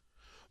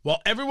 Well,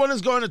 everyone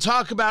is going to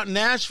talk about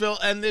Nashville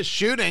and this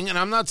shooting, and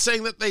I'm not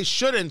saying that they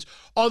shouldn't,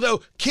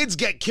 although kids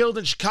get killed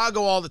in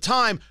Chicago all the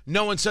time,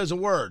 no one says a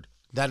word.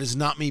 That is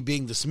not me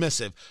being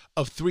dismissive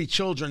of 3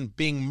 children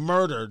being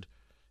murdered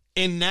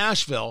in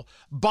Nashville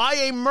by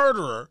a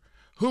murderer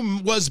who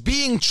was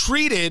being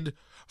treated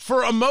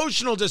for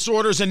emotional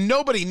disorders, and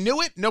nobody knew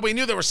it. Nobody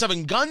knew there were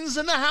 7 guns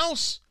in the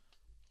house.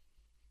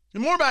 The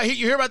more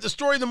you hear about the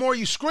story, the more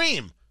you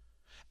scream.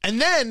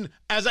 And then,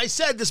 as I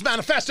said, this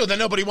manifesto that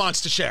nobody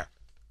wants to share,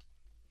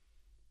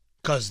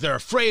 because they're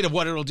afraid of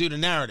what it'll do to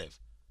narrative.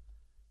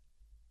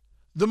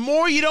 The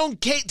more you don't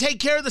take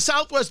care of the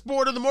southwest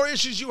border, the more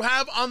issues you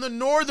have on the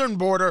northern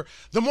border,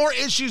 the more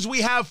issues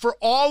we have for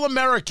all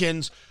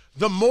Americans,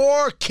 the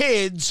more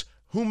kids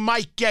who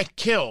might get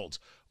killed,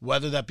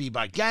 whether that be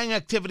by gang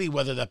activity,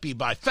 whether that be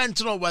by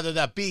fentanyl, whether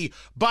that be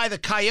by the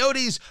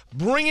coyotes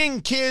bringing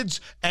kids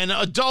and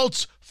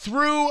adults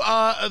through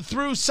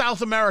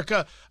South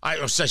America,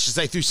 I should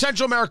say through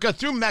Central America,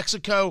 through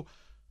Mexico,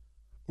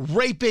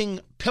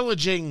 raping,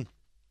 pillaging.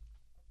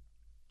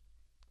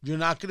 You're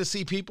not going to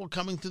see people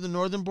coming through the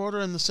northern border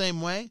in the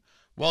same way?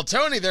 Well,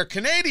 Tony, they're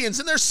Canadians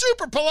and they're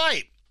super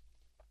polite.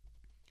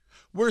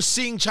 We're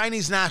seeing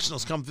Chinese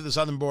nationals come through the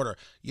southern border.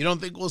 You don't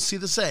think we'll see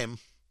the same?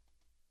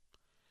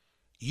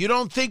 You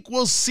don't think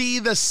we'll see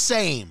the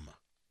same?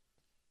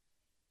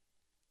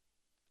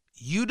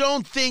 You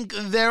don't think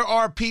there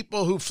are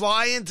people who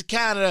fly into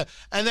Canada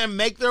and then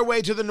make their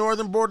way to the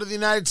northern border of the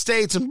United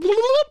States and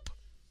bloop,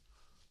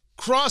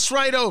 cross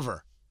right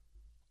over.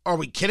 Are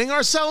we kidding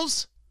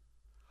ourselves?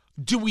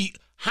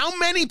 How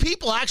many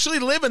people actually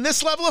live in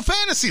this level of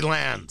fantasy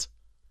land?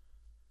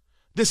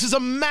 This is a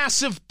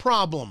massive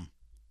problem.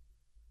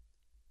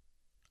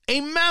 A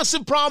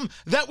massive problem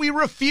that we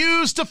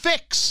refuse to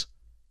fix.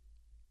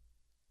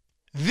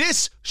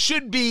 This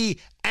should be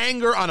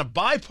anger on a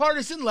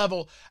bipartisan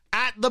level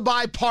at the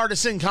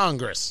bipartisan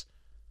Congress.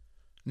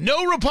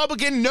 No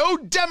Republican, no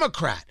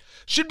Democrat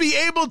should be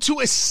able to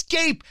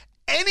escape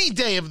any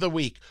day of the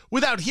week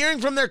without hearing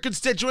from their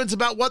constituents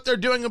about what they're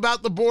doing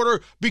about the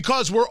border,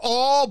 because we're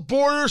all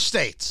border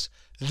states.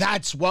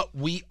 That's what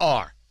we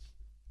are.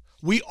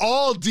 We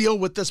all deal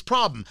with this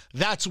problem.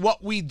 That's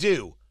what we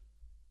do.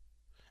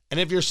 And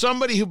if you're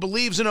somebody who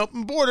believes in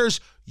open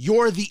borders,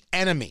 you're the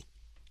enemy.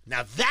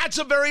 Now, that's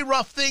a very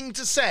rough thing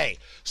to say,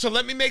 so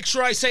let me make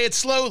sure I say it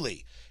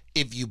slowly.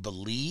 If you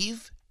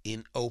believe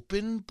in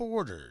open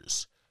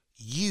borders,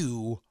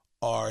 you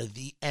are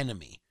the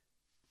enemy.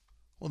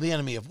 Well, the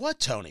enemy of what,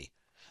 Tony?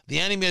 The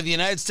enemy of the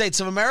United States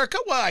of America?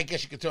 Well, I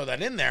guess you could throw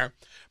that in there.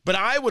 But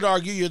I would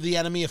argue you're the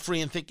enemy of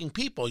free and thinking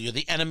people. You're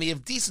the enemy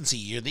of decency.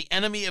 You're the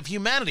enemy of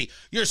humanity.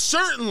 You're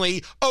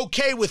certainly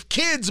okay with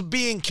kids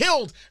being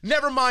killed,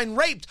 never mind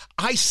raped.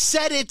 I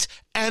said it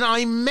and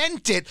I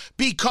meant it,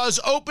 because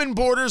open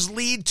borders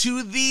lead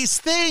to these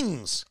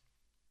things.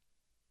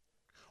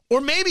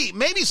 Or maybe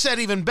said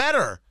even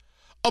better,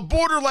 a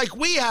border like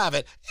we have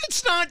it,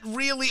 it's not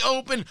really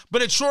open,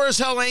 but it sure as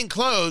hell ain't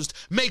closed,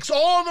 makes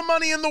all the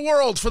money in the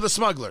world for the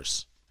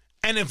smugglers.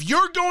 And if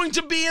you're going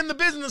to be in the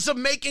business of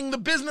making the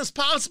business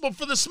possible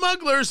for the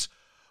smugglers,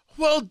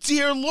 well,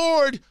 dear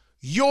Lord,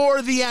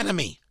 you're the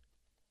enemy.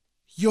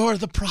 You're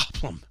the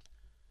problem.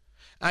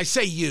 I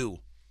say you,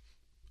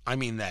 I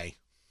mean they.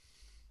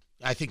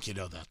 I think you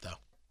know that, though.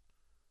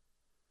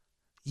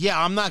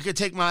 Yeah, I'm not going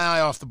to take my eye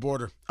off the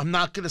border. I'm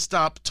not going to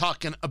stop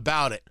talking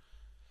about it.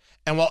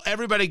 And while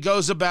everybody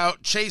goes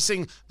about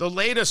chasing the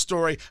latest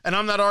story, and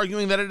I'm not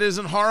arguing that it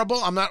isn't horrible,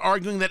 I'm not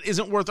arguing that it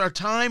isn't worth our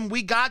time,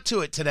 we got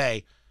to it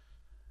today.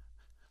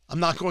 I'm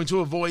not going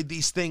to avoid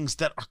these things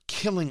that are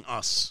killing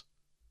us.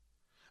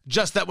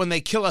 Just that when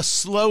they kill us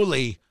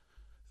slowly,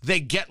 they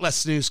get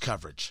less news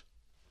coverage.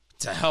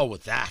 To hell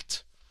with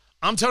that.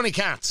 I'm Tony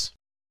Katz.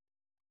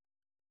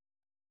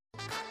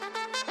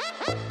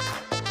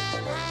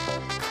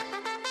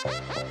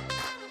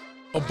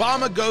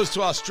 Obama goes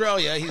to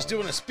Australia. He's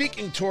doing a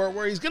speaking tour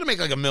where he's going to make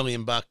like $1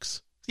 million.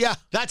 Yeah,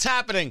 that's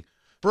happening.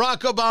 Barack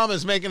Obama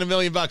is making $1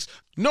 million.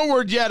 No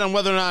word yet on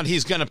whether or not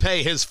he's going to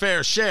pay his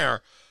fair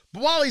share.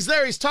 But while he's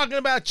there, he's talking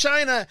about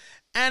China,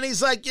 and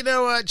he's like,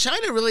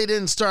 China really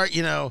didn't start,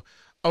 a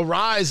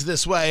rise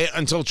this way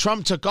until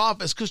Trump took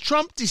office, because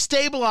Trump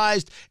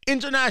destabilized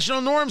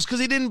international norms because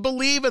he didn't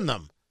believe in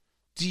them.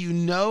 Do you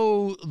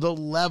know the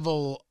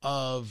level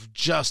of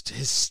just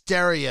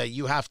hysteria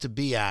you have to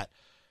be at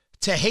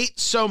to hate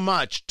so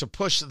much to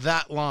push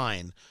that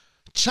line?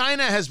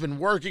 China has been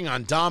working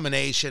on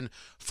domination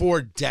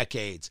for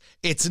decades.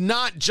 It's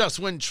not just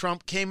when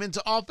Trump came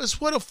into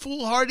office. What a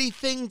foolhardy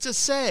thing to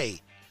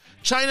say.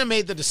 China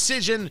made the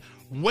decision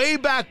way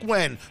back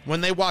when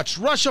they watched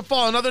Russia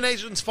fall and other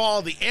nations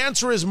fall. The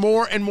answer is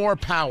more and more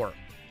power.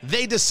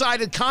 They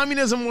decided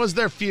communism was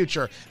their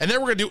future, and they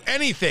were going to do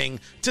anything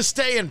to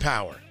stay in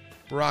power.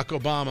 Barack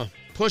Obama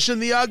pushing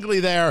the ugly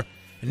there.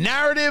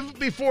 Narrative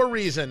before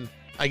reason.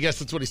 I guess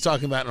that's what he's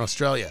talking about in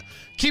Australia.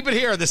 Keep it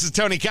here. This is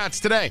Tony Katz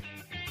Today.